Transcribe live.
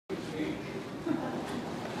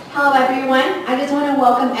Hello everyone. I just want to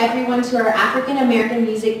welcome everyone to our African American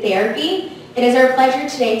Music Therapy. It is our pleasure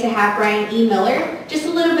today to have Brian E. Miller. Just a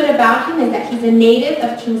little bit about him is that he's a native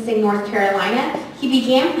of Kingston, North Carolina. He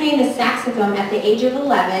began playing the saxophone at the age of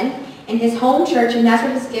 11 in his home church, and that's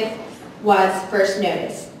where his gift was first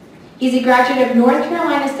noticed. He's a graduate of North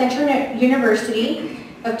Carolina Central University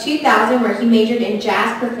of 2000, where he majored in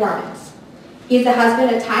jazz performance. He is the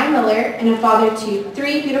husband of Ty Miller and a father to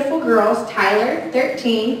 3 beautiful girls, Tyler,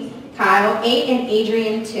 13, Kyle, 8, and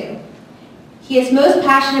Adrian, 2. He is most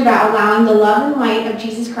passionate about allowing the love and light of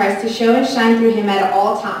Jesus Christ to show and shine through him at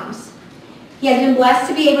all times. He has been blessed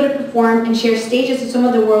to be able to perform and share stages with some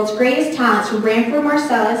of the world's greatest talents, from Branford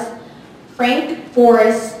Marsalis, Frank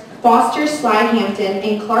Forrest, Foster Slide Hampton,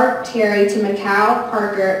 and Clark Terry to Macau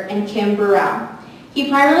Parker and Kim Burrell. He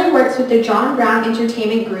primarily works with the John Brown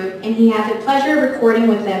Entertainment Group, and he had the pleasure of recording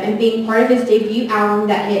with them and being part of his debut album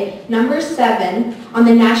that hit number 7 on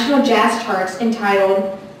the national jazz charts,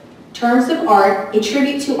 entitled Terms of Art, a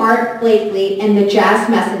tribute to Art Blakely and the Jazz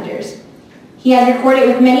Messengers. He has recorded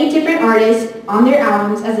with many different artists on their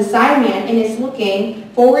albums as a sideman and is looking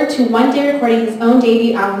forward to one day recording his own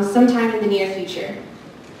debut album sometime in the near future.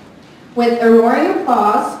 With a roaring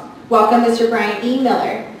applause, welcome Mr. Brian E.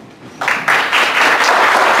 Miller.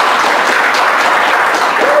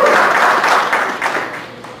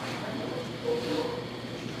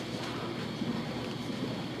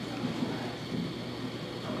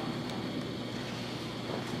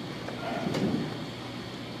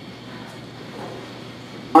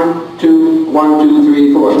 One, two,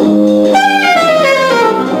 three, four.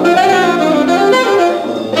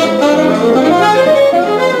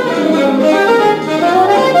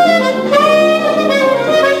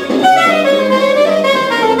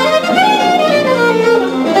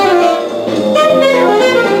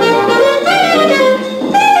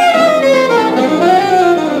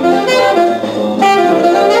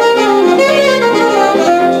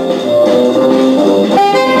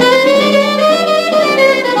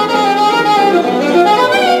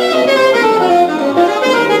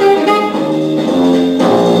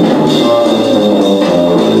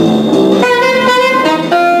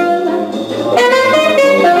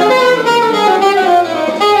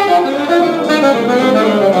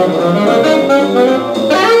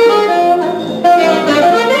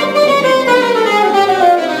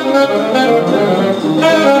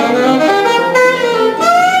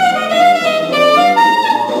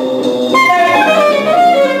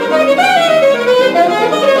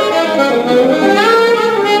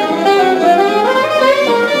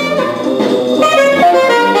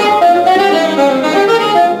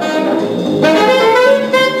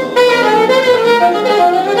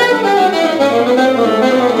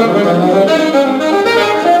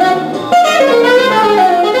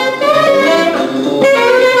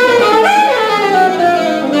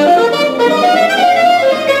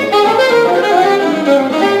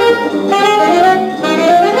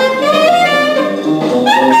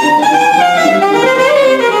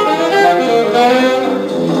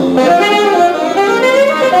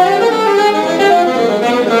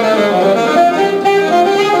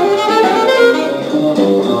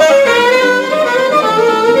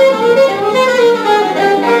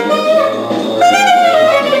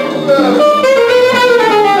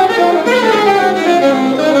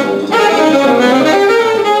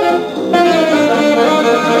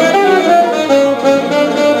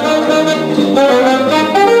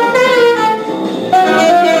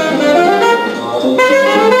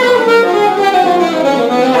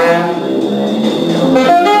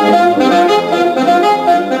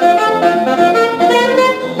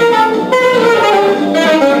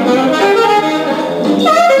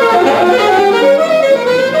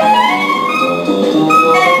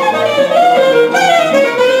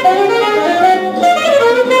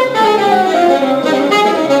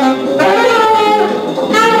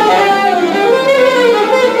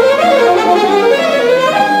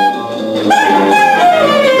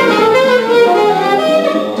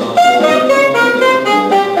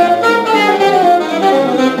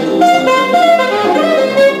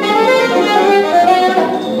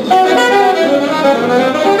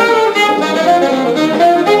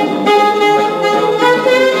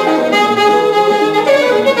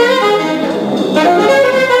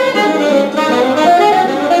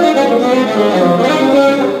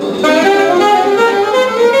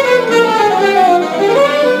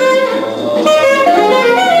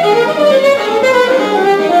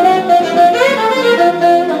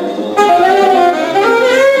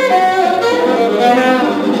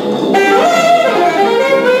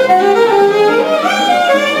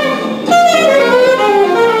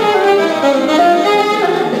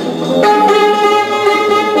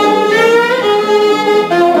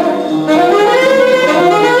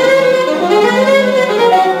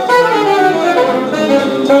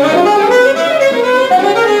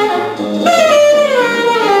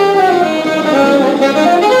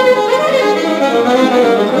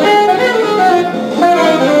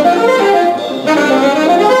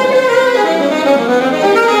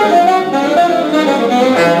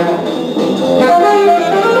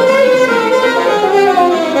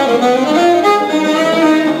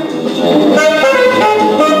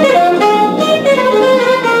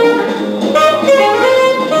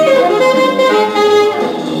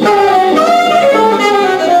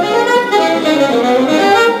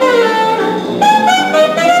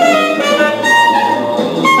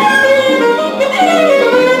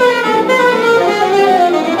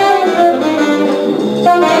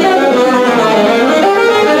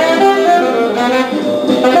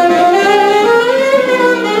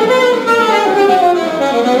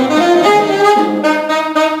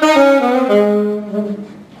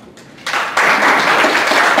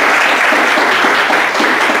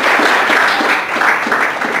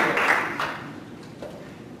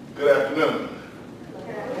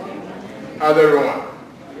 How's everyone?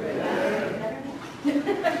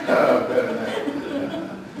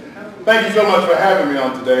 Thank you so much for having me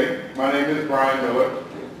on today. My name is Brian Miller.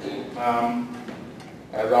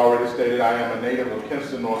 As already stated, I am a native of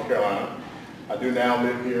Kinston, North Carolina. I do now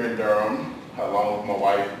live here in Durham, along with my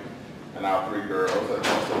wife and our 3 girls, as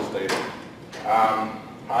also stated. I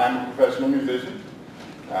am a professional musician.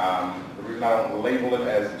 The reason I don't label it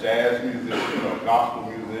as jazz musician or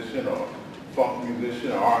gospel musician or funk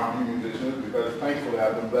musician or R&B musician is because thankfully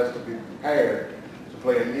I've been blessed to be prepared to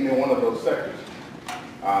play in any one of those sectors.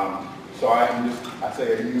 So I am just, I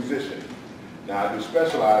say, a musician. Now I do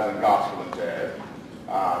specialize in gospel and jazz.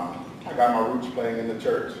 I got my roots playing in the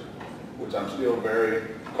church, which I'm still very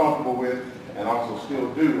comfortable with and also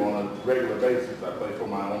still do on a regular basis. I play for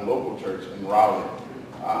my own local church in Raleigh,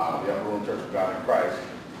 the Upper Room Church of God in Christ.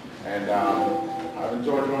 And I've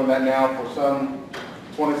enjoyed doing that now for some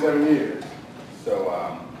 27 years.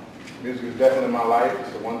 So music is definitely my life. It's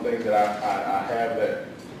the one thing that I have that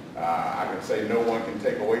I can say no one can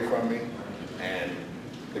take away from me. And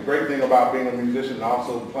the great thing about being a musician and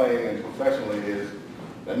also playing and professionally is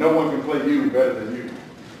that no one can play you better than you.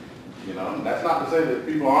 You know, and that's not to say that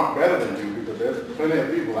people aren't better than you, because there's plenty of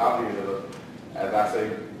people out here that are, as I say,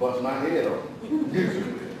 bust my head on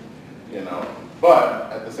musically, you know.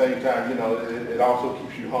 But at the same time, you know, it also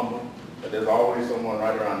keeps you humble. That there's always someone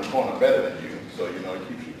right around the corner better than you. So, you know, it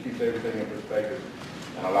keeps everything in perspective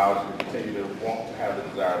and allows you to continue to want to have the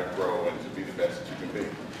desire to grow and to be the best that you can be.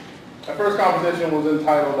 My first composition was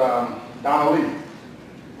entitled Donna Lee,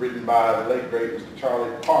 written by the late great Mr.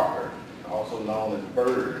 Charlie Parker, also known as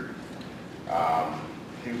Bird.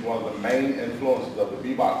 He was one of the main influences of the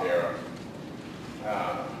bebop era,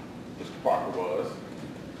 Mr. Parker was.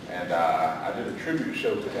 And I did a tribute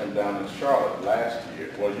show to him down in Charlotte last year,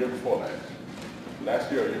 well, year before last.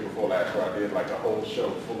 Last year or year before last, where I did like a whole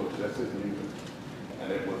show full of just his music.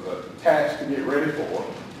 And it was a task to get ready for,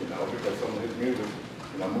 you know, because some of his music,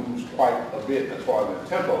 you know, moves quite a bit as far as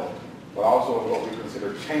the tempo, but also what we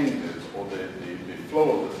consider changes or the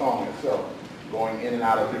flow of the song itself, going in and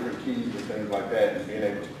out of different keys and things like that, and being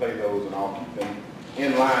able to play those and all keep them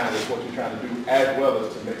in line with what you're trying to do, as well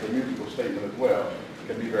as to make a musical statement as well,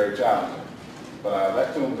 can be very challenging. But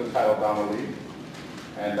that tune was entitled Donna Lee.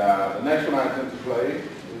 And the next one I intend to play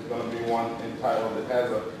is going to be one entitled that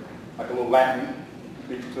has like a little Latin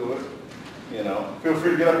beat to it. You know, feel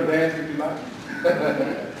free to get up and dance if you like.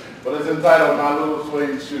 But it's entitled My Little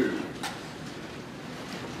Suede Shoe.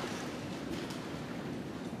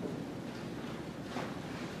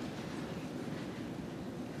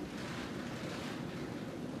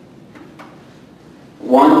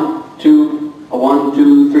 One, two, 1,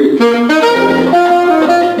 2, 3.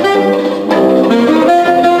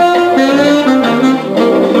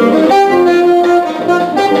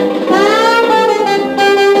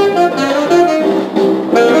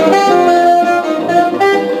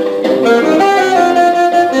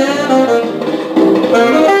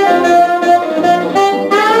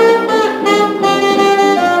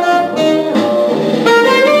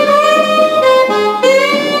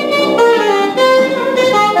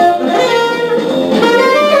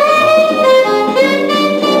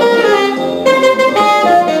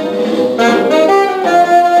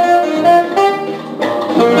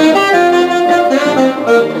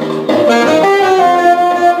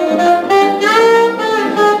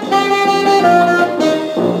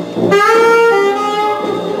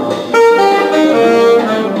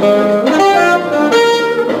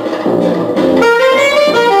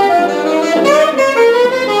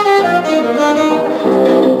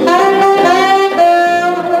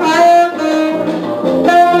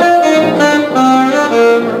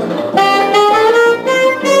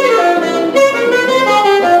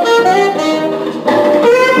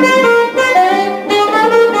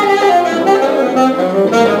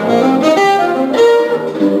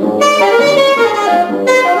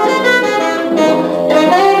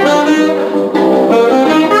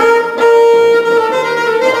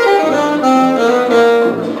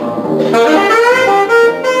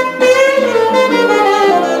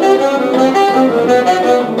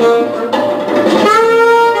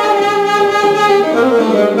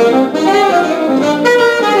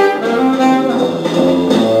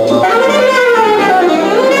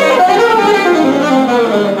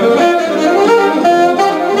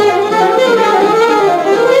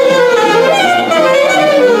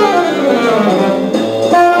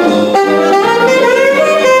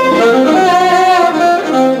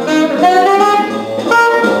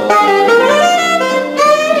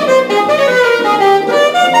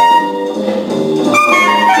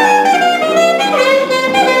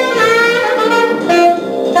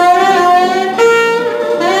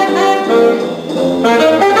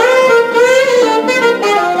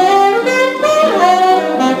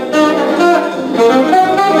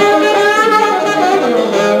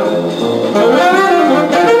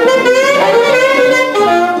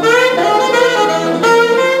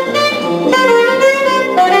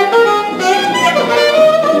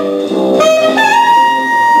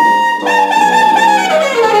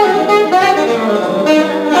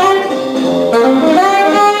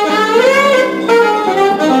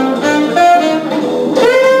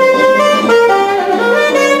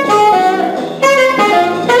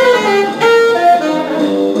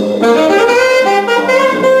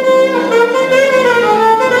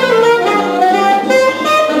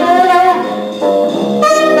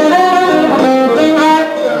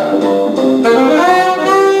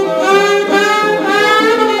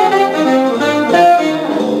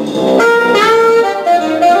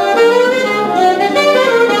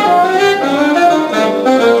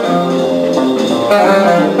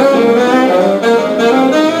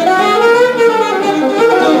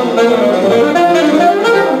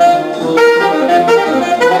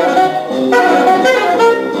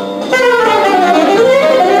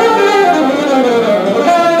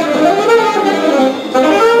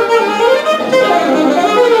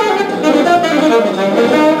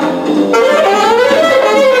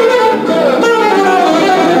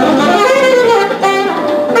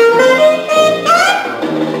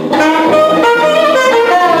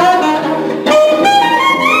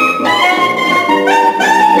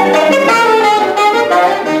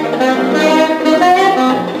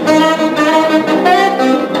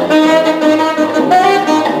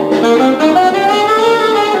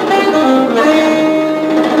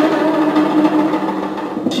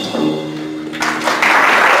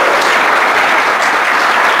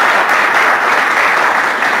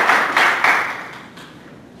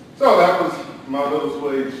 little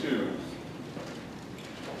suede shoes.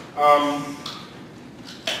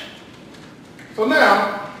 So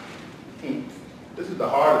now, this is the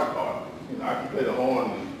hardest part. You know, I can play the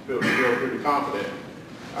horn and feel pretty confident.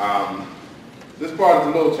 This part is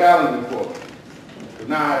a little challenging for me, because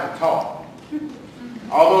now I have to talk.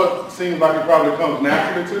 Although it seems like it probably comes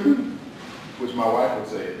naturally to me, which my wife would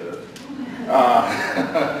say it does,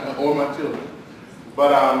 or my children.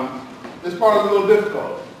 But this part is a little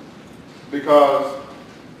difficult, because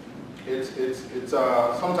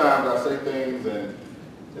sometimes I say things and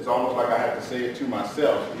it's almost like I have to say it to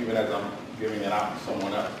myself, even as I'm giving it out to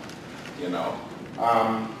someone else, you know.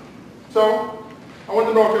 So I went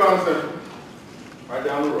to North Carolina Central, right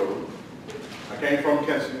down the road. I came from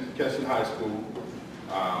Kinston High School.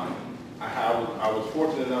 I was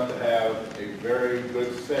fortunate enough to have a very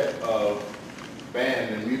good set of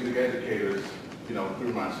band and music educators, you know,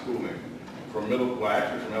 through my schooling. From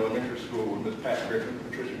elementary school with Miss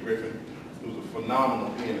Patricia Griffin, who was a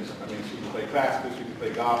phenomenal pianist. I mean, she could play classical, she could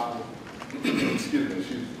play gospel. Excuse me,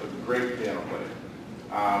 she's a great piano player.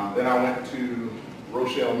 Then I went to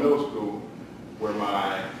Rochelle Middle School, where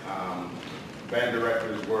my band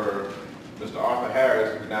directors were Mr. Arthur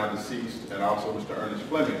Harris, who's now deceased, and also Mr. Ernest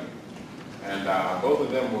Fleming. And both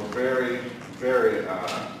of them were very, very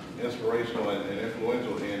inspirational and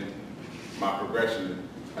influential in my progression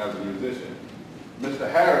as a musician. Mr.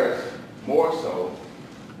 Harris, more so,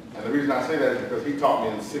 and the reason I say that is because he taught me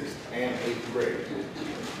in 6th and 8th grade.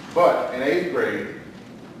 But in 8th grade,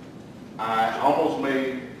 I almost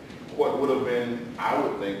made what would have been, I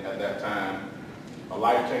would think at that time, a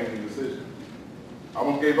life-changing decision. I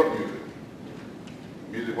almost gave up music.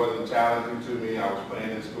 Music wasn't challenging to me. I was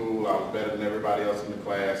playing in school. I was better than everybody else in the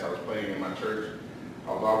class. I was playing in my church.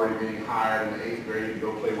 I was already being hired in the 8th grade to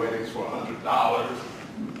go play weddings for $100.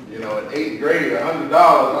 You know, in 8th grade, $100,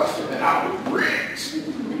 I said, man, I was rich.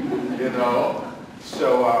 You know,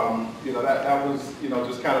 so, you know, that was, you know,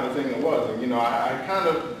 just kind of the thing it was. And, you know, I kind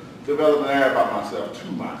of developed an air about myself to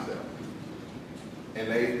myself in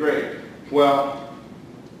the 8th grade. Well,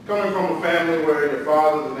 coming from a family where your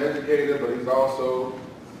father's an educator, but he's also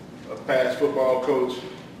a past football coach,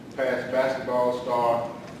 past basketball star,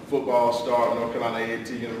 football star at North Carolina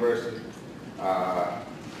A&T University,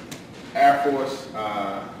 Air Force,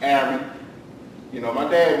 Airman. You know, my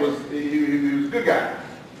dad was, he was a good guy,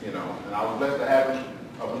 you know, and I was blessed to have him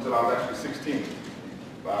up until I was actually 16,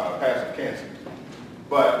 passing cancer.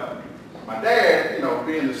 But my dad, you know,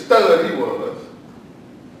 being the stud he was,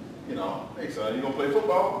 you know, hey son, you gonna play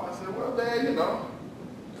football? I said, well, Dad, you know,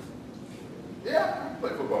 yeah, I can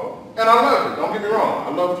play football. And I love it, don't get me wrong, I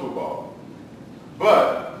love football.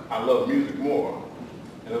 But I love music more.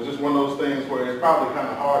 And it was just one of those things where it's probably kind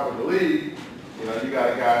of hard to believe. You know, you got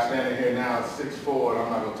a guy standing here now at 6'4", and I'm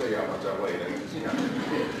not gonna tell you how much I weigh. That's just kind of,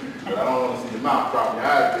 but I don't want to see your mouth drop, your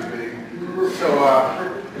eyes too big. So,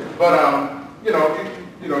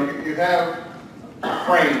 you have a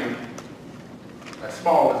frame as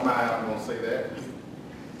small as mine, I'm going to say that.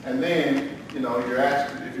 And then, you know, you're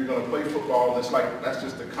asked if you're going to play football, and it's like, that's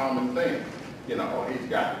just a common thing. You know, oh, he's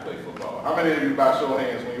got to play football. How many of you, by show of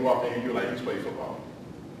hands, when you walk in here, you're like, he's played football?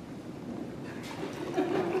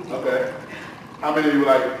 Okay. How many of you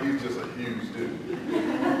like, he's just a huge dude?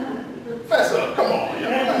 Fess up, come on. You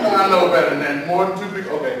know, I know better than that. More than 2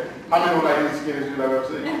 people? Okay. How many of you like, he's the skinniest dude I've ever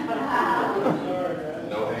seen?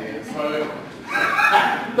 No hands.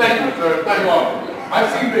 Thank you, sir. Thank you all. I've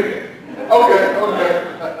seen bigger. Okay.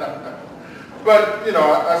 But, you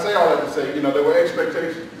know, I say all that to say, you know, there were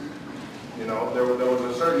expectations. You know, there was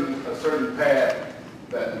a certain path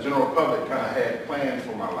that the general public kind of had planned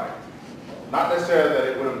for my life. Not necessarily that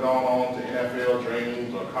it would have gone on to NFL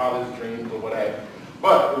dreams or college dreams or what have you,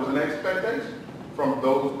 but it was an expectation from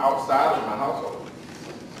those outside of my household.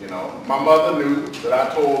 You know, my mother knew that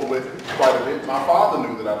I toiled with quite a bit. My father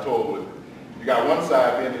knew that I toiled with it. You got one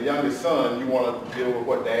side, being the youngest son, you want to deal with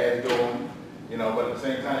what dad's doing, you know, but at the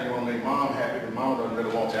same time, you want to make mom happy, because mom doesn't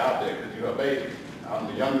really want you out there because you're a baby. I'm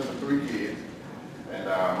the youngest of 3 kids, and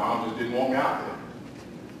mom just didn't want me out there,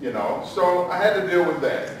 you know. So I had to deal with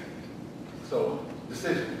that. So,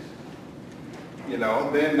 decisions. You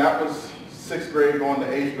know, then that was 6th grade going to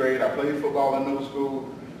 8th grade. I played football in middle school,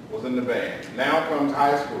 was in the band. Now comes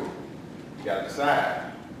high school. You got to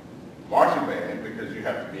decide. Marching band, because you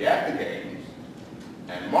have to be at the games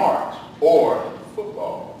and march, or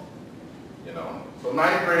football, you know. So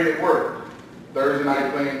 9th grade it worked. Thursday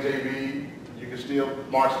night playing JV, you could still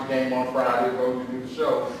march the game on Friday, go do the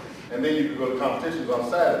show, and then you could go to competitions on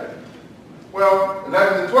Saturday. Well,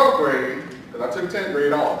 11th and 12th grade, because I took 10th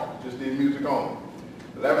grade off, just did music only.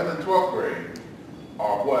 11th and 12th grade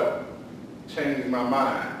are what changed my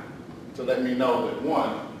mind to let me know that,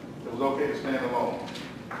 one, it was okay to stand alone.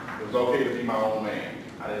 It was okay to be my own man.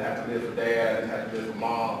 I didn't have to live for dad, I didn't have to live for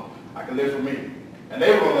mom. I could live for me. And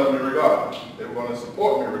they were going to love me regardless. They were going to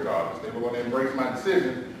support me regardless. They were going to embrace my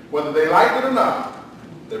decision, whether they liked it or not.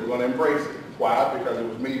 They were going to embrace it. Why? Because it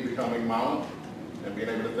was me becoming my own and being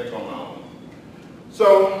able to think on my own.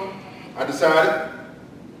 So I decided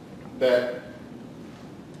that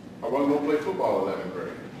I wasn't going to play football in 11th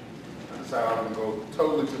grade. I decided I was going to go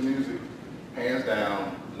totally to music, hands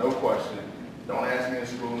down, no question. Don't ask me in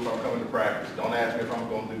school if I'm coming to practice. Don't ask me if I'm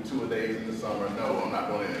going to do 2 a days in the summer. No, I'm not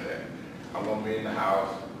going into that. I'm going to be in the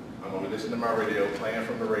house. I'm going to be listening to my radio, playing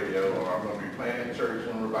from the radio, or I'm going to be playing in church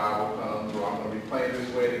when revival comes, or I'm going to be playing this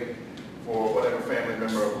wedding for whatever family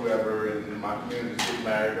member or whoever in my community is getting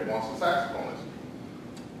married that wants a saxophonist.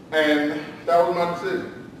 And that was my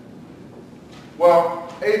decision. Well,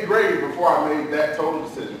 8th grade, before I made that total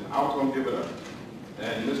decision, I was going to give it up.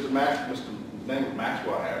 And his name was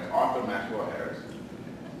Maxwell Harris, Arthur Maxwell Harris.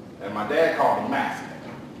 And my dad called me Maxie.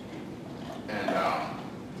 And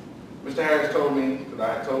Mr. Harris told me that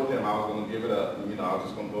I had told him I was going to give it up. And, I was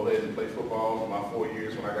just going to go ahead and play football for my 4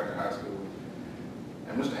 years when I got to high school.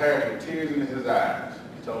 And Mr. Harris, with tears in his eyes,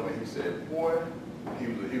 told me, he said, boy, he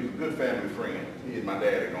was a good family friend. He and my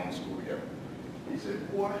dad had gone to school together. He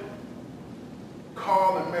said, boy,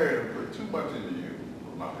 Carl and Mary put too much into you.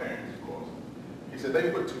 My parents, of course. He said,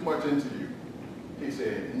 they put too much into you. He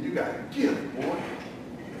said, and you got a gift, boy.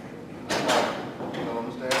 I'm like,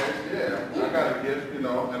 Mr. Harris, yeah, I got a gift, and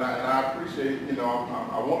I appreciate,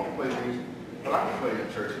 I want to play music, but I can play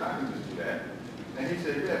in church, and I can just do that. And he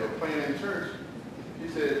said, yeah, but playing in church, he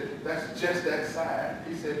said, that's just that side.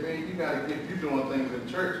 He said, man, you got a gift. You're doing things in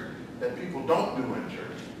church that people don't do in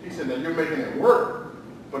church. He said, now you're making it work,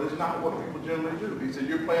 but it's not what people generally do. He said,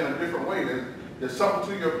 you're playing a different way. There's something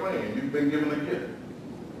to your playing. You've been given a gift.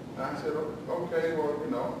 And I said, okay,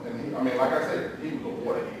 well, and he, like I said, he was a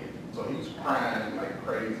waterhead. So he's crying like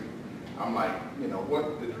crazy. I'm like, what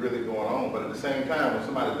is really going on? But at the same time, when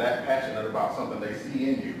somebody's that passionate about something they see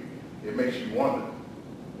in you, it makes you wonder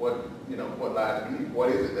what lies beneath. What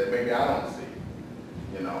is it that maybe I don't see?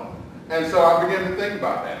 And so I began to think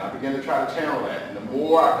about that, and I began to try to channel that. And the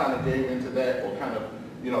more I kind of gave into that, or kind of,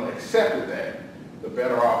 accepted that, the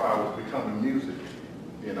better off I was becoming musically.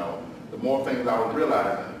 The more things I was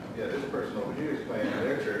realizing, yeah, this person over here is playing in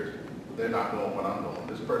their church, but they're not doing what I'm doing.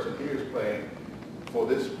 This person here is playing for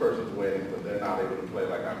this person's wedding, but they're not able to play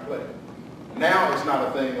like I play. Now it's not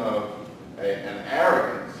a thing of an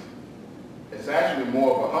arrogance. It's actually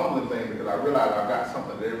more of a humbling thing because I realize I've got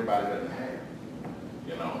something that everybody doesn't have,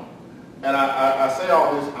 And I say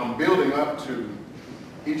all this, I'm building up to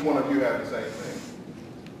each one of you have the same thing.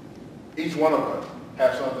 Each one of us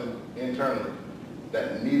have something internally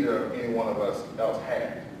that neither any one of us else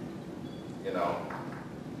has,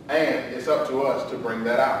 And it's up to us to bring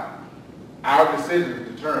that out. Our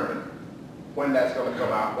decisions determine when that's going to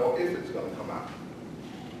come out or if it's going to come out.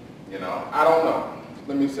 I don't know.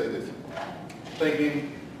 Let me say this.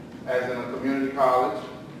 Thinking as in a community college,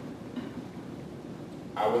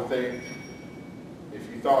 I would think if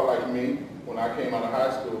you thought like me, when I came out of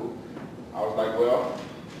high school, I was like, well,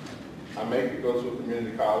 I may could go to a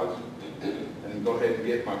community college and go ahead and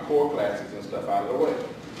get my core classes and stuff out of the way.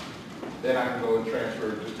 Then I can go and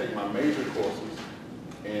transfer, just take my major courses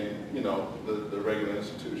in, the regular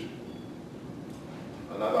institution.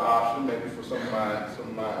 Another option, maybe for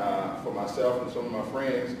for myself and some of my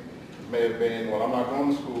friends, may have been, well, I'm not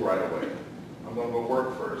going to school right away. I'm going to go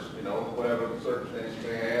work first, whatever the circumstance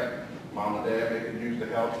you may have. Mom and dad may could use the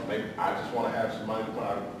help. Maybe I just want to have some money when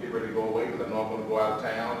I get ready to go away because I know I'm going to go out of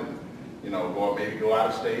town and, maybe go out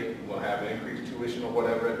of state. I'm going to have an increased tuition or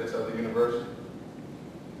whatever at this other university.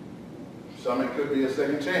 Some it could be a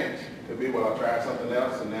second chance. It could be, well, I'll try something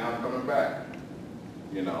else and now I'm coming back.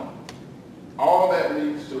 All that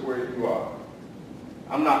leads to where you are.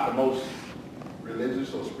 I'm not the most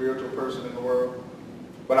religious or spiritual person in the world,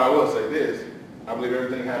 but I will say this. I believe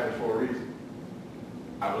everything happens for a reason.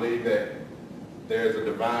 I believe that there's a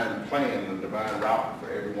divine plan and a divine route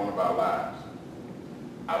for every one of our lives.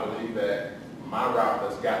 I believe that my route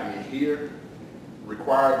that's got me here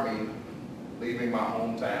required me leaving my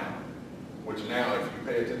hometown, which now, if you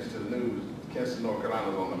pay attention to the news, Kinston, North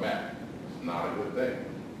Carolina is on the map. It's not a good thing.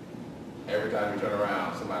 Every time you turn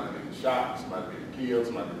around, somebody's getting shot, somebody's getting killed,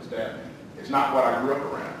 somebody's getting stabbed. It's not what I grew up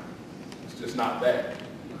around. It's just not that.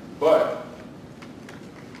 But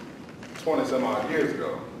 20 some odd years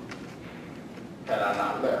ago, had I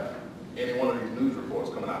not left, any one of these news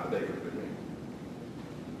reports coming out today could have been me.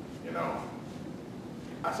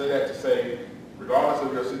 I say that to say regardless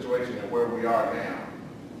of your situation and where we are now,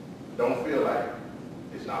 don't feel like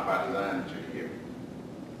it's not by design that you're here.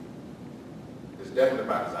 It's definitely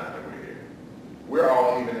by design that we're here. We're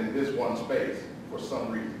all even in this one space for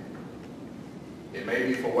some reason. It may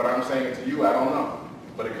be for what I'm saying to you, I don't know.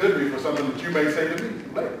 But it could be for something that you may say to me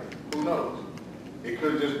later. Who knows? It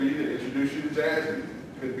could just be to introduce you to jazz music.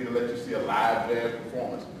 It could be to let you see a live jazz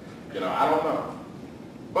performance. You know, I don't know.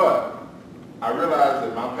 But I realized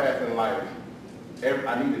that my path in life,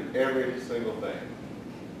 I needed every single thing.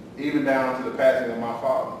 Even down to the passing of my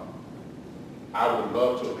father. I would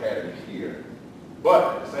love to have had him here.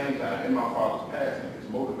 But at the same time, in my father's passing, it's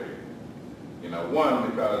motivating. You know,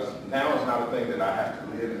 one, because now it's not a thing that I have to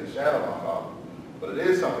live in the shadow of my father, but it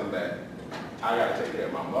is something that I got to take care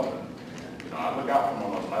of my mother. You know, I look out for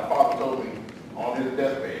my mother. My father told me on his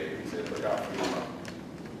deathbed, he said, look out for your mother.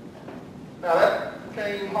 Now that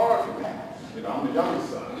came hard for me. You know, I'm the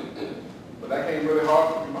youngest son, but that came really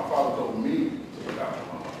hard for me. My father told me to look out for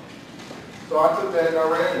my mother. So I took that and I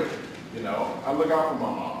ran with it. You know, I look out for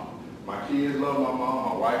my mom. My kids love my mom.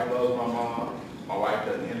 My wife loves my mom. My wife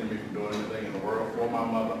doesn't hinder me from doing anything in the world for my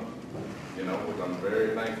mother, you know, which I'm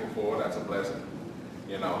very thankful for. That's a blessing.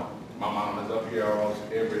 You know, my mom is up here almost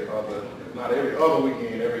every other, not every other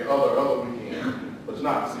weekend, every other weekend, but it's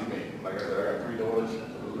not to see me. Like I said, I got 3 daughters.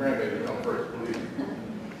 The grandbaby come first, believe me.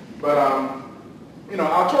 But, you know,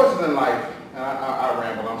 our choices in life, and I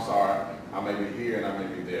ramble, I'm sorry. I may be here and I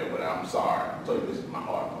may be there, but I'm sorry. I tell you, this is my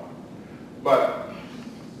hard part. But,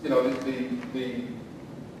 you know,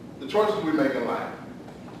 the choices we make in life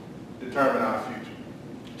determine our future.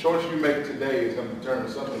 The choice you make today is going to determine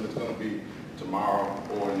something that's going to be tomorrow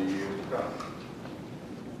or in the years to come.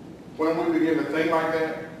 When we begin to think like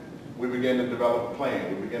that, we begin to develop a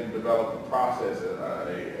plan. We begin to develop a process.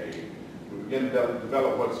 We begin to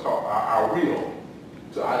develop what's called our will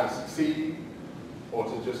to either succeed or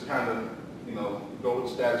to just kind of, you know, go with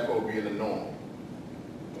the status quo, being the norm.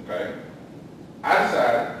 Okay? I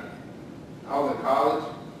decided, I was in college.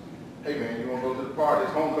 Hey man, you want to go to the party?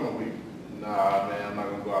 It's homecoming week. Nah, man, I'm not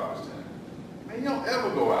going to go out this time. Man, you don't ever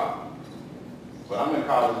go out. But I'm in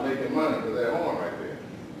college making money because that horn right there.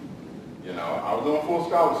 You know, I was on full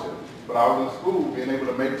scholarship, but I was in school being able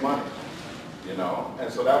to make money. You know,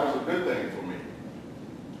 and so that was a good thing for me.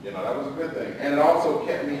 You know, that was a good thing. And it also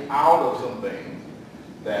kept me out of some things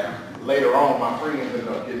that later on my friends ended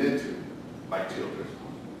up getting into, like children.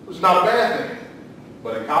 Which is not a bad thing.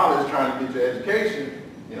 But in college, trying to get your education,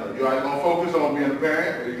 you know, you're either going to focus on being a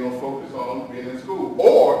parent or you're going to focus on being in school.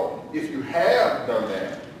 Or if you have done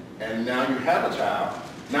that and now you have a child,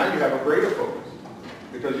 now you have a greater focus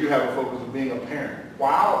because you have a focus of being a parent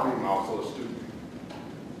while being also a student.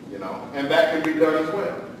 You know, and that can be done as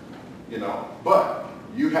well. You know, but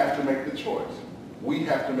you have to make the choice. We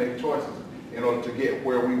have to make choices in order to get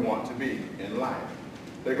where we want to be in life.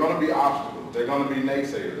 There are going to be obstacles. There are going to be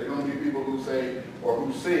naysayers. There are going to be people who say or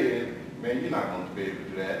who said, man, you're not going to be able to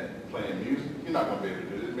do that playing music. You're not going to be able to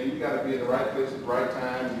do this. Man, you got to be in the right place at the right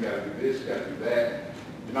time. You got to do this. You got to do that.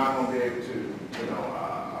 You're not going to be able to, you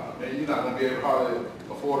know, man, you're not going to be able to hardly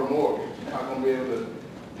afford a mortgage. You're not going to be able to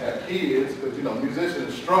have kids because, you know,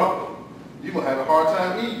 musicians struggle. You're going to have a hard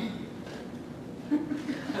time eating.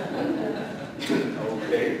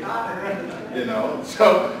 Okay. You know,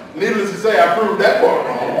 so needless to say, I proved that part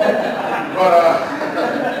wrong.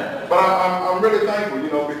 But I'm really thankful, you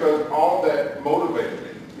know, because all that motivated me.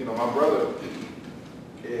 You know, my brother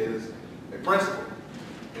is a principal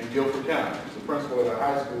in Guilford County. He's a principal at a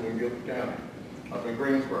high school in Guilford County, up in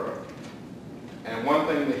Greensboro. And one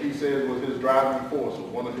thing that he said was his driving force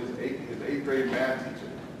was one of his eighth grade math teacher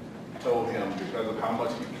told him, because of how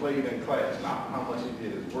much he played in class, not how much he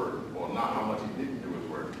did his work, or not how much he didn't do his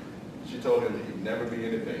work. She told him that he'd never be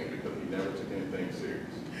anything because he never took anything serious.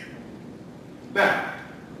 Now,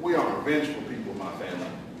 we are vengeful people, my family.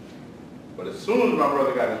 But as soon as my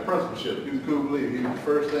brother got his principalship, you couldn't believe he was the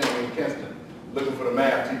first thing in Kinston looking for the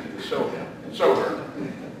math teacher to show him and show her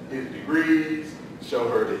his degrees, show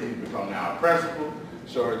her that he's become now a principal,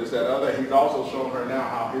 show her this, that, other. He's also shown her now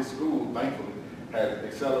how his school, thankfully, has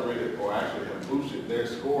accelerated or actually have boosted their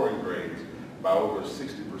scoring grades by over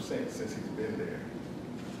 60% since he's been there.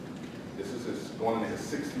 This is going into his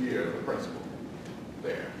 6th year as a principal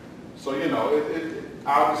there. So, you know,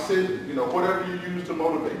 our decision, you know, whatever you use to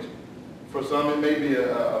motivate you. For some, it may be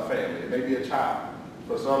a family, it may be a child.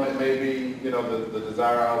 For some, it may be, you know, the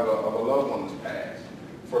desire of a loved one that's passed.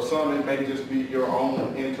 For some, it may just be your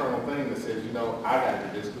own internal thing that says, you know, I got to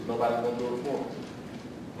do this because nobody's going to do it for me.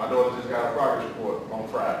 My daughter just got a progress report on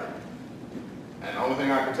Friday. And the only thing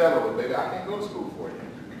I could tell her was, baby, I can't go to school for you.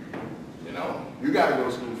 You know, you got to go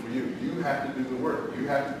to school for you. You have to do the work. You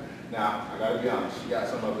have to. Now, I got to be honest, you got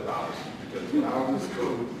some of it honest, because when I was in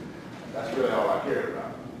school, that's really all I cared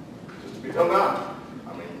about. Just to be totally honest.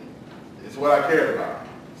 I mean, it's what I cared about.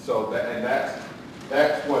 So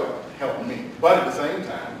that's what helped me. But at the same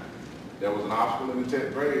time, there was an obstacle in the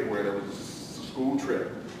 10th grade where there was a school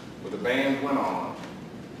trip where the bands went on,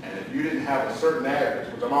 and if you didn't have a certain average,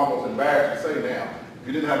 which I'm almost embarrassed to say now, if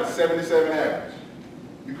you didn't have a 77 average,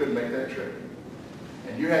 you couldn't make that trip.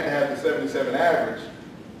 And you had to have the 77 average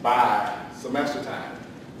by semester time,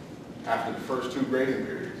 after the first 2 grading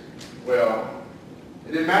periods. Well,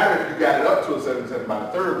 it didn't matter if you got it up to a 77 by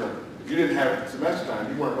the third one. If you didn't have semester time,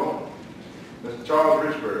 you weren't going. Mr. Charles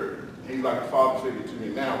Richburg, he's like a father figure to me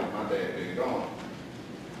now with my dad being gone.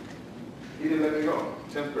 He didn't let me go.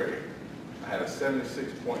 10th grade, I had a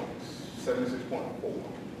 76.4.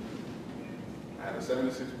 I had a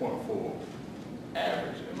 76.4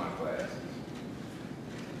 average in my classes.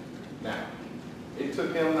 Now, it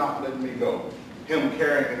took him not letting me go, him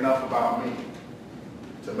caring enough about me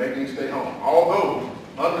to make me stay home. Although,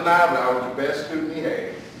 undeniably, I was the best student he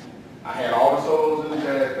had. I had all the solos in the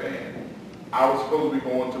jazz band. I was supposed to be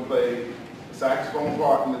going to play the saxophone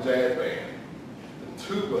part in the jazz band, the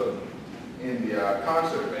tuba in the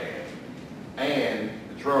concert band, and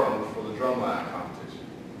the drums for the drumline competition.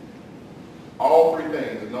 All 3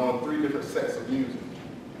 things, and knowing 3 different sets of music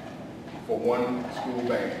for one school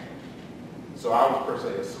band. So I was per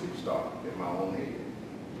se a superstar in my own head.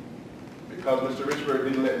 Because Mr. Richburg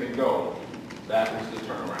didn't let me go, that was the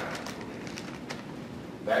turnaround for me.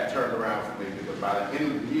 That turned around for me because by the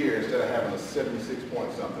end of the year, instead of having a 76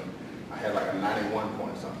 point something, I had like a 91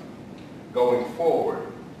 point something. Going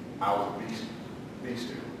forward, I was a B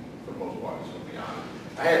student for the most part, just to be honest.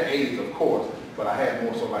 I had A's, of course, but I had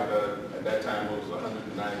more so like at that time it was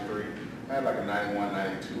 193. I had like a 91,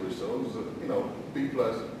 92 or so. It was a, B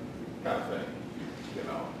plus kind of thing,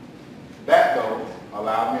 That, though,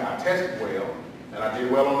 allowed me, I tested well, and I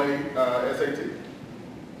did well on the SAT,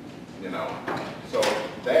 So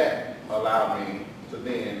that allowed me to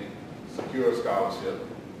then secure a scholarship,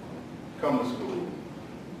 come to school,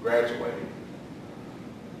 graduate,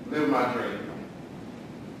 live my dream,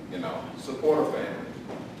 support a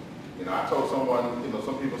family. I told someone,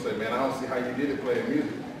 some people say, man, I don't see how you did it playing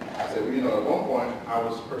music. I said, well, at one point, I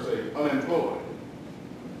was, per se, unemployed.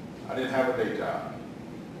 I didn't have a day job.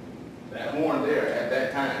 That horn there, at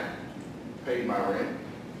that time, paid my rent,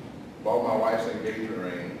 bought my wife's engagement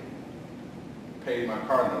ring, paid my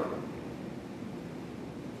car note.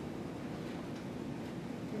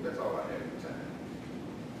 I think that's all I had at the time.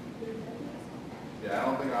 Yeah, I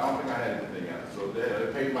don't think I had anything else. So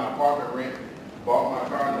they paid my apartment rent, bought my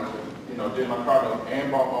car note, did my car note, and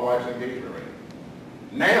bought my wife's engagement ring.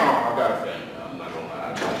 Now I've got a family. I'm not gonna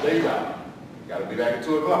lie, I got a day job. Got to be back at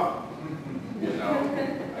 2 o'clock.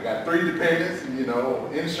 I got 3 dependents.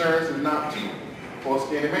 Insurance is not cheap for a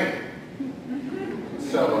skinny man.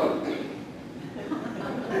 So,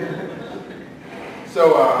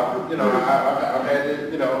 I've had to,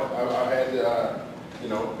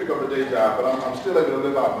 pick up a day job, but I'm still able to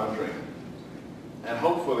live out my dream. And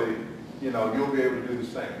hopefully, you'll be able to do the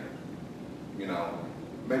same.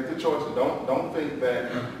 Make the choices. Don't think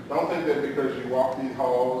that because you walk these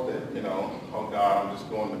halls that, oh God, I'm just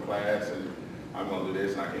going to class and I'm going to do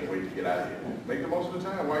this and I can't wait to get out of here. Make the most of the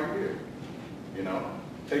time while you're here.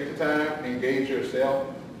 Take the time, engage yourself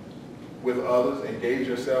with others, engage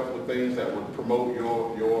yourself with things that would promote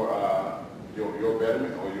your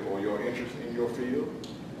betterment or your interest in your field.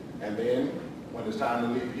 And then when it's time to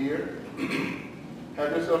leave here,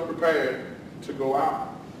 have yourself prepared to go out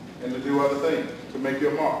and to do other things, to make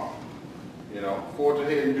your mark. Forge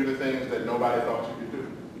ahead and do the things that nobody thought you could do.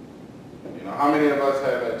 How many of us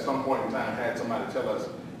have at some point in time had somebody tell us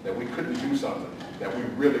that we couldn't do something that we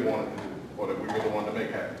really wanted to do or that we really wanted to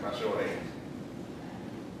make happen? By show of hands.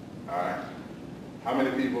 All right? How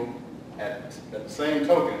many people, at the same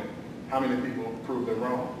token, how many people proved them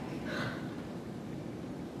wrong?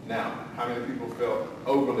 Now, how many people felt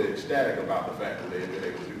overly ecstatic about the fact that they had been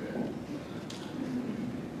able to do that?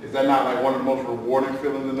 Is that not like one of the most rewarding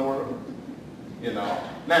feelings in the world?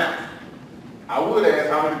 Now, I would ask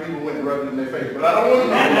how many people went and rubbed it in their face, but I don't want to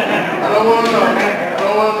know. I don't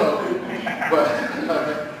want to know. But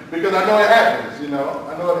because I know it happens, I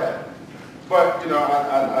know it happens. But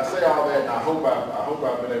I say all that, and I hope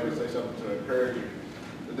I've been able to say something to encourage you.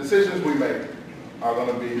 The decisions we make are going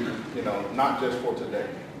to be, not just for today.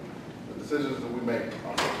 The decisions that we make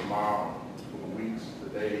are for tomorrow, for the weeks, the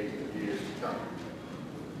days, the years to come.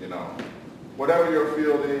 Whatever your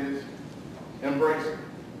field is, embrace it.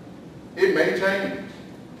 It may change.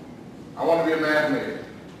 I want to be a math major.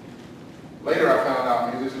 Later I found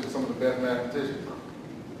out musicians are some of the best mathematicians.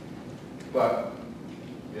 But,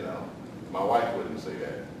 you know, my wife wouldn't say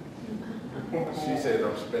that. She said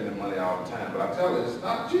I'm spending money all the time, but I tell her it's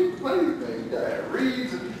not cheap to play these things. You gotta have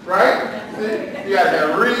reeds, right? See? You gotta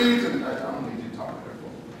have reeds, and I don't need you to talk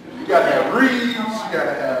there. You gotta have reeds, you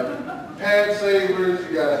gotta have pad savers,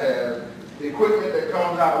 you gotta have the equipment that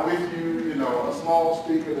comes out with you, you know, a small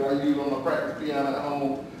speaker that I use on the practice piano at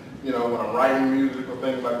home, you know, when I'm writing music or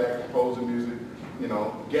things like that, composing music, you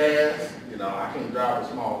know, gas, you know, I can't drive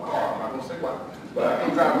a small car, I'm not gonna say what, but I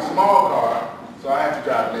can drive a small car. So I have to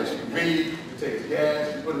drive an SUV, it takes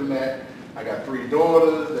gas, you put in that. I got 3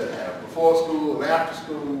 daughters that have before school and after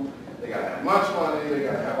school. They gotta have lunch money, they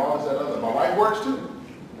gotta have all this, that, other. My wife works too.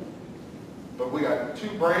 But we got 2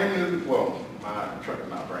 brand new, well, my truck is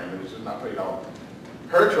not brand new, it's just not paid off.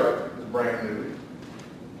 Her truck is brand new,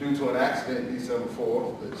 due to an accident December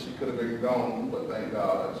 4th, that she could have been gone, but thank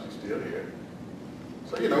God she's still here.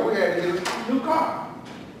 So, you know, we had to get a new car.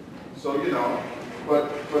 So, you know,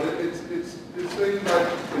 but it's things like,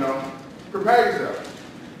 you know, prepare yourself.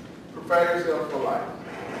 Prepare yourself for life.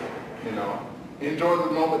 You know, enjoy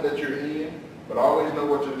the moment that you're in, but always know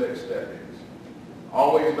what your next step is.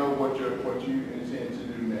 Always know what you intend to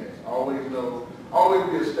do next. Always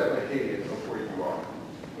be a step ahead of where you are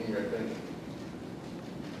in your thinking.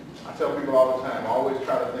 I tell people all the time, always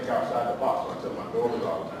try to think outside the box. I tell my daughters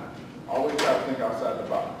all the time, always try to think outside the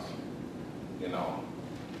box. You know,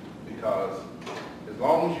 because as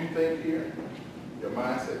long as you think here, your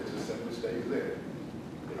mindset just simply stays there.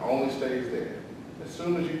 It only stays there. As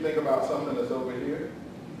soon as you think about something that's over here,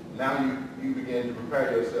 now you begin to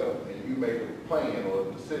prepare yourself and you make a plan or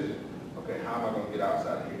a decision. Okay, how am I going to get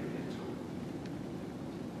outside here to get to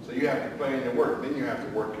it? So you have to plan your work, then you have to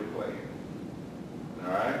work your plan.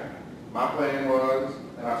 All right? My plan was,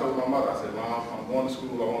 and I told my mother, I said, Mom, I'm going to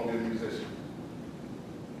school, I want to be a musician.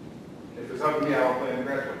 If it's up to me, I don't plan to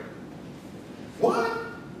graduate. What?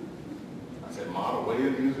 I said, Mom, the way the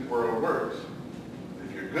music world works,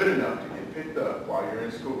 if you're good enough to get picked up while you're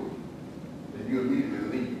in school, then you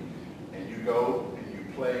immediately leave. And you go and you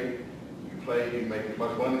play, you make as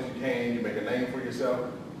much money as you can, you make a name for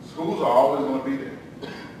yourself. Schools are always going to be there.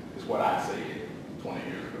 It's what I said 20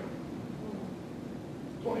 years ago.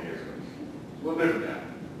 20 years ago. It's a little different now.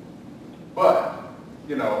 But,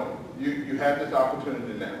 you know, you have this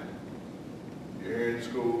opportunity now. You're here in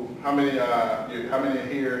school. How many are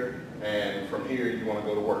here, and from here you want to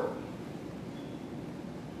go to work?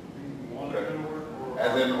 Okay.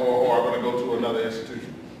 As in, or are going to go to another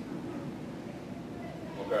institution?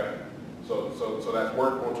 Okay. So that's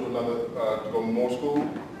work, or to another, to go more school?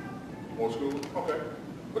 More school? Okay.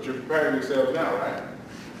 But you're preparing yourselves now, right?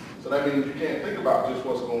 So that means you can't think about just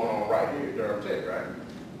what's going on right here at Durham Tech, right?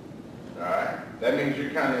 All right? That means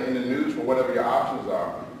you're kind of in the news for whatever your options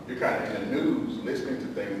are. You're kind of in the news listening to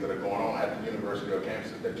things that are going on at the university or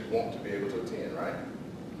campuses that you want to be able to attend, right?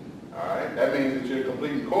 All right? That means that you're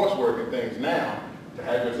completing coursework and things now to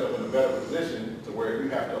have yourself in a better position to where if you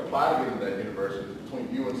have to apply to get into that university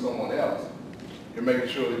between you and someone else, you're making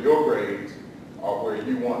sure that your grades are where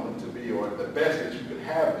you want them to be or the best that you could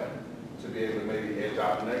have them to be able to maybe edge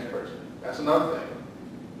out the next person. That's another thing.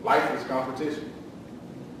 Life is competition.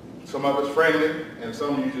 Some of it's friendly, and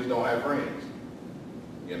some of you just don't have friends.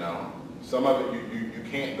 You know, some of it you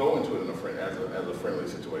can't go into it as a friendly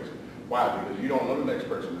situation. Why? Because you don't know the next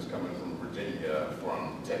person that's coming from Virginia,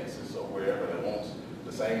 from Texas, or wherever that wants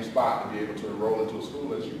the same spot to be able to enroll into a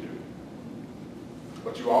school as you do.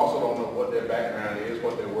 But you also don't know what their background is,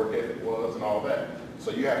 what their work ethic was, and all that.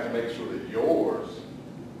 So you have to make sure that yours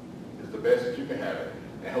is the best that you can have it,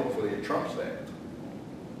 and hopefully it trumps that.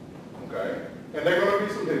 Okay? And there are going to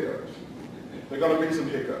be some hiccups. There are going to be some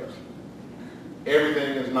hiccups.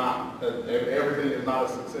 Everything is not a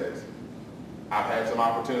success. I've had some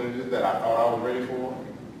opportunities that I thought I was ready for,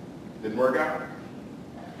 didn't work out.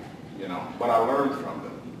 You know, but I learned from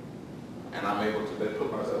them, and I'm able to then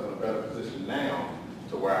put myself in a better position now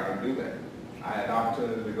to where I can do that. I had an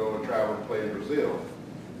opportunity to go and travel and play in Brazil,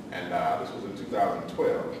 and this was in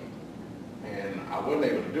 2012, and I wasn't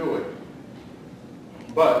able to do it.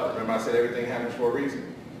 But remember, I said everything happens for a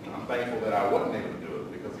reason. I'm thankful that I wasn't able to do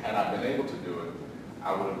it, because had I been able to do it,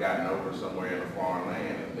 I would have gotten over somewhere in a foreign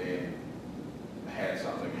land and then had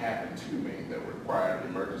something happen to me that required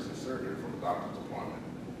emergency surgery from a doctor's appointment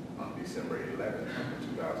on December 11th,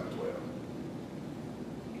 2012.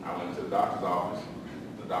 I went to the doctor's office.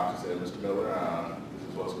 The doctor said, Mr. Miller, this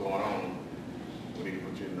is what's going on. We need to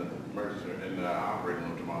put you in the emergency in the operating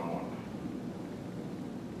room tomorrow morning.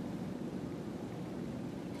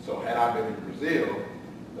 So had I been in Brazil,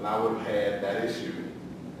 then I would have had that issue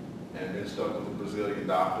and been stuck with a Brazilian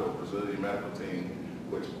doctor or Brazilian medical team,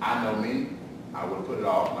 which I know me, I would have put it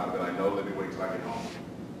off and I'd be like, no, let me wait till I get home.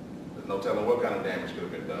 There's no telling what kind of damage could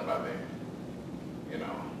have been done by then, you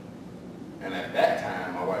know. And at that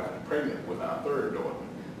time, my wife was pregnant with our third daughter.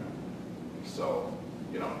 So,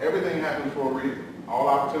 you know, everything happens for a reason. All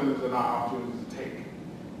opportunities are not opportunities to take.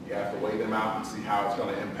 You have to weigh them out and see how it's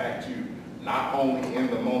going to impact you, not only in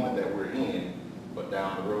the moment that we're in, but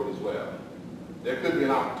down the road as well. There could be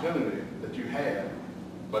an opportunity that you have,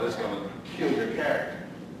 but it's going to kill your character.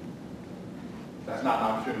 That's not an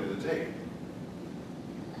opportunity to take.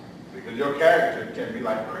 Because your character can be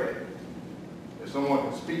like credit. If someone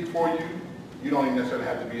can speak for you, you don't even necessarily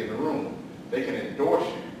have to be in the room. They can endorse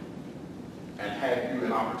you and have you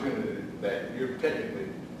an opportunity that you're technically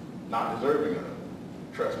not deserving of.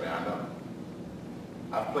 Trust me, I know.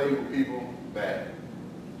 I've played with people that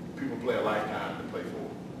people play a lifetime to play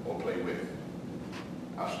for or play with.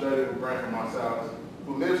 I've studied with Brian Marsalis,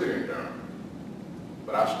 who lives here in Durham,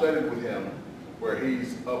 but I've studied with him where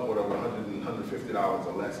he's upward of $100 and $150 a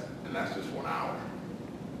lesson, and that's just 1 hour.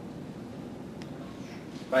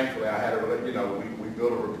 Thankfully, I had a, you know, we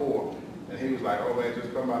built a rapport, and he was like, oh man,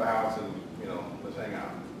 just come by the house and, you know, let's hang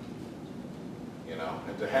out. You know,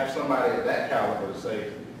 and to have somebody at that caliber to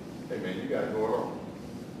say, hey man, you got to go along.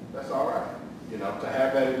 That's all right. You know, to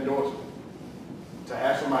have that endorsement. To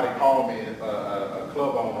have somebody call me, a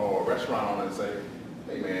club owner or a restaurant owner, and say,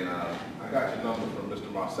 hey man, I got your number from Mr.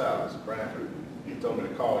 Marsalis, Bradford. He told me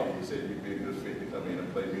to call you. He said you'd be a good fit to come in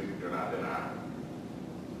and play music during our dinner hour.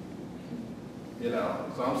 You know,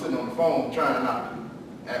 so I'm sitting on the phone trying not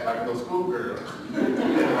to act like a little schoolgirl. You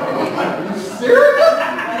know, are you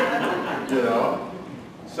serious? You know?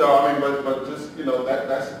 So, I mean, but just, you know,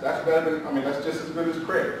 that's better than, I mean, that's just as good as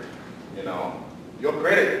credit. You know? Your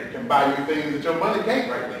credit can buy you things that your money can't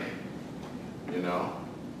right now. You know?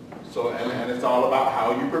 So, and it's all about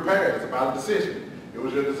how you prepare. It's about a decision. It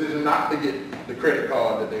was your decision not to get the credit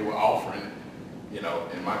card that they were offering, you know,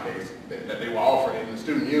 in my case, that they were offering in the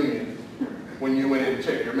student union when you went in to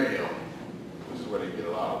check your mail, which is where they get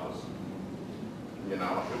a lot of us. You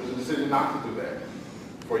know, it was a decision not to do that.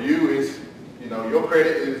 For you, it's, you know, your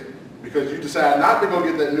credit is because you decide not to go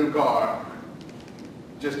get that new car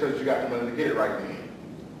just because you got the money to get it right then.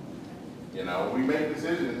 You know, we make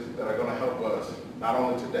decisions that are going to help us, not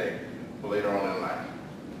only today, but later on in life.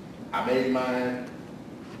 I made mine,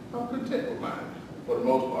 I'm content with mine, for the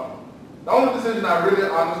most part. The only decision I really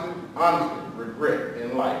honestly regret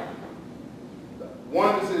in life,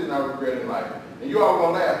 one decision I regret in life, and you all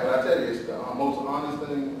going to laugh, but I tell you, it's the most honest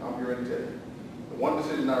thing I'm here to tell you. The one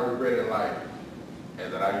decision I regret in life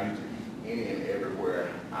is that I used to eat any and everywhere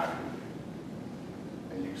I could.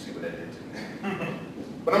 And you can see what that did to me.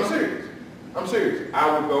 But I'm serious. I'm serious.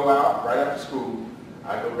 I would go out right after school.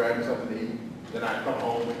 I'd go grab me something to eat. Then I'd come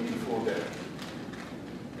home and eat a full dinner.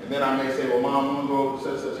 And then I may say, well, Mom, I'm going to go over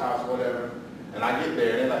to such house or whatever. And I get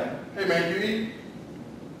there and they're like, hey, man, you eat?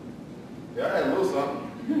 Yeah, I had a little something.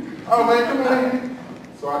 Oh, man, come on.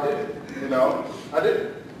 So I did it. You know, I did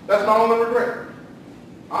it. That's my only regret.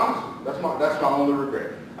 Honestly, that's my only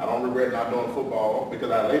regret. I don't regret not doing football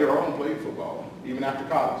because I later on played football, even after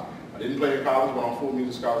college. I didn't play in college, but on full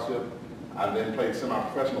music scholarship. I then played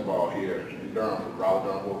semi-professional ball here in Durham with Raleigh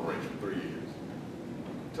Durham Wolverines for 3 years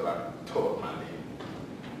until I tore up my knee.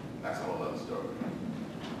 That's a whole other story.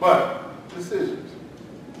 But decisions.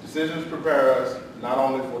 Decisions prepare us not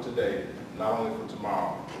only for today, not only for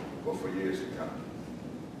tomorrow, but for years to come.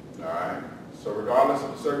 All right? So regardless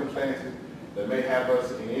of the circumstances that may have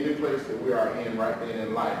us in any place that we are in right then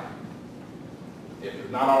in life, if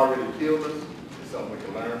it's not already killed us, it's something we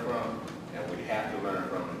can learn from, and we have to learn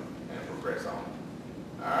from it and progress on.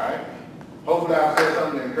 All right? Hopefully I've said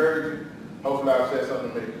something to encourage you. Hopefully I've said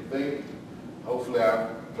something to make you think. Hopefully I've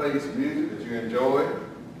played some music that you enjoy.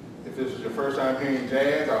 If this is your first time hearing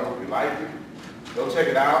jazz, I hope you like it. Go check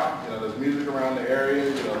it out. You know, there's music around the area,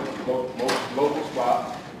 you know, most local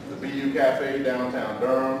spots. The BU Cafe downtown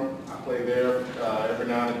Durham. I play there every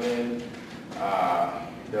now and then.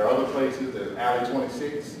 There are other places. There's Alley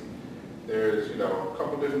 26. There's, you know, a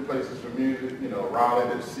couple different places for music. You know, Raleigh,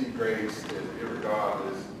 there's Sea Grace, there's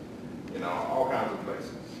Irregardless, you know, all kinds of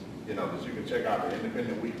places. You know, that you can check out the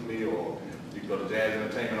Independent Weekly, or you can go to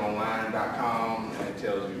jazzentertainmentonline.com and it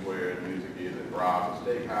tells you where the music is at Rob's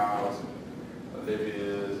Steakhouse, and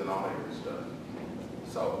Olivia's, and all that good stuff.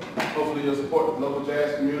 So hopefully you'll support the local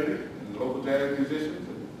jazz community and the local jazz musicians.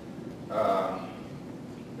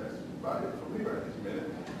 That's about it for me right this minute.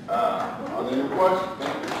 Are there any questions?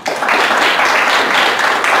 Thank you.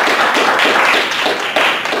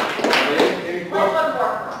 Any questions?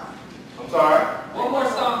 I'm sorry? One more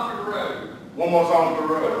song for One more song for the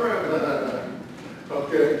road.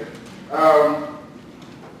 Okay.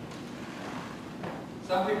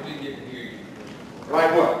 Some people didn't get to hear you.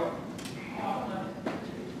 Like what?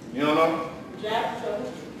 You don't know? Jazz.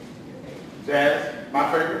 Jazz,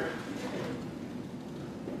 my favorite.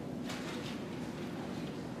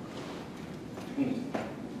 Funny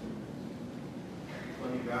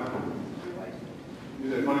Valentine. You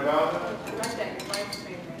said Funny Valentine? Right there, your wife's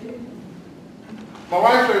favorite. My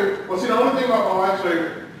wife's favorite. Well, see, the only thing about my wife's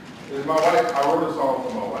favorite is my wife. I wrote a song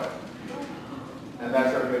for my wife, and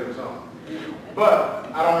that's her favorite song. But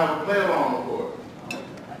I don't have a play along for it.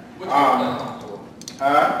 What you play along for?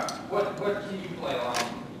 Huh? What can you play along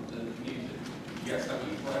with the music? You got something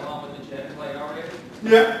you play along with that you haven't played already?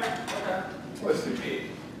 Yeah. Okay. Let's see. Big.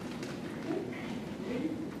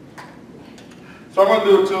 So I'm gonna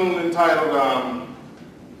do a tune entitled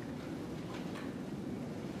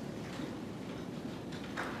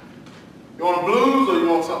You want a blues or you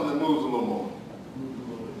want something that moves a little more?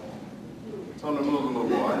 Something that moves a little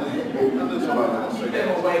more. I knew somebody was gonna say They that.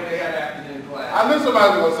 will wait, they got afternoon class. I knew somebody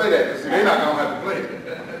was gonna say that, because see, they're not gonna have to play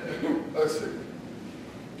it. Let's see.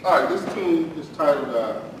 All right, this tune is titled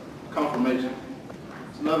Confirmation.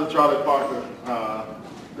 It's another Charlie Parker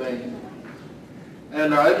thing.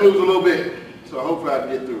 And it moves a little bit, so hopefully I can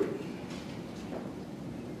get through it.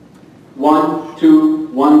 1, 2,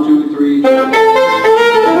 1, 2, 3, 4.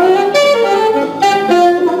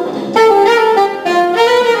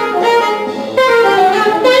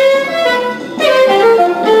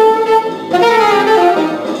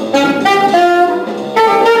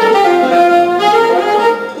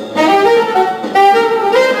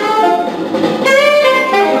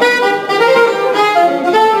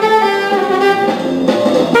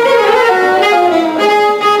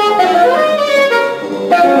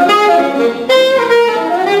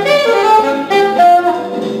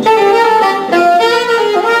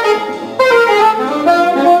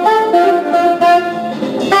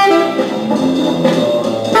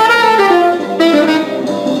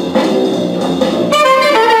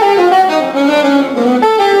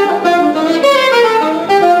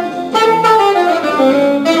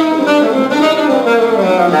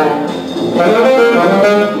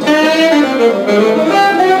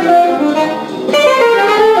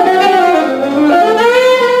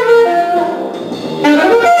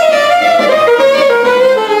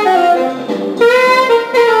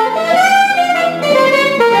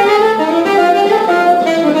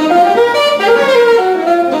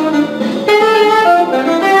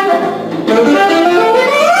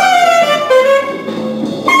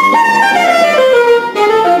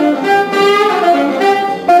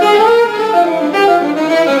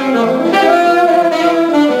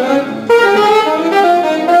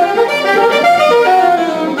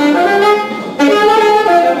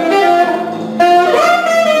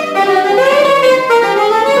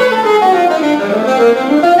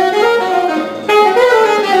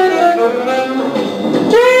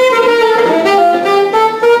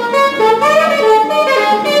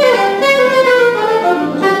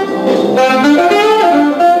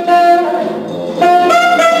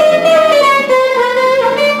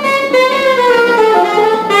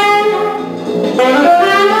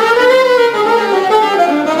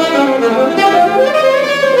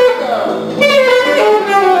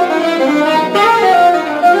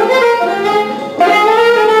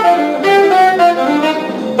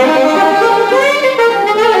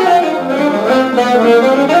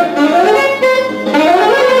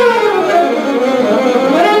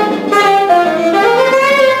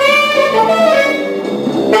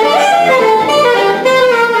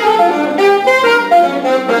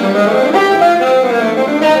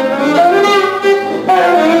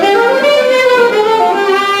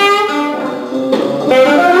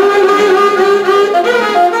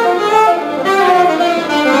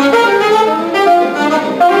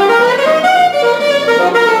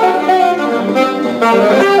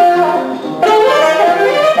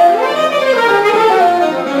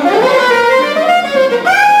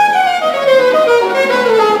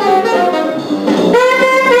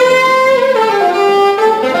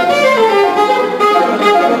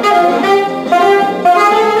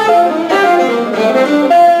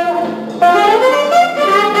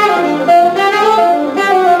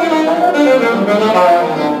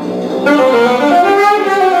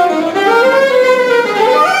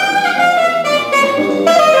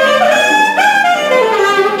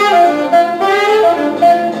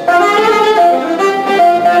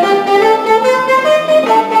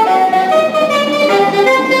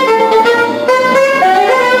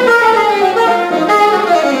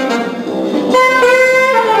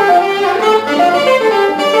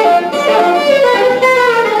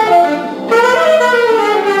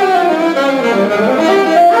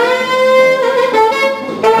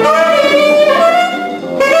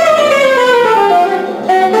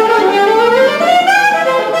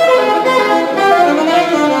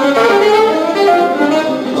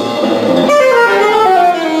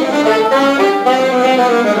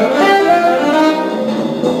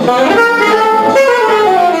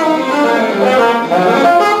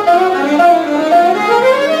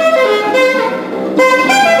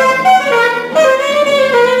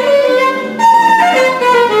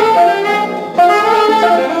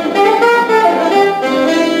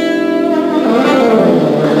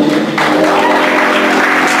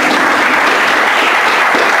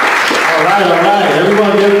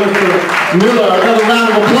 Miller, another round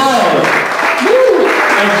of applause. Woo!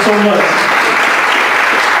 Thank you so much.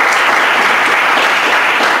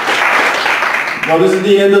 Well, this is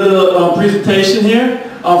the end of the presentation here.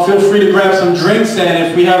 Feel free to grab some drinks, and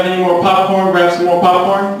if we have any more popcorn, grab some more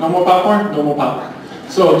popcorn. No more popcorn? No more popcorn.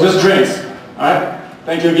 So just drinks. All right?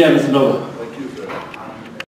 Thank you again, Mr. Miller.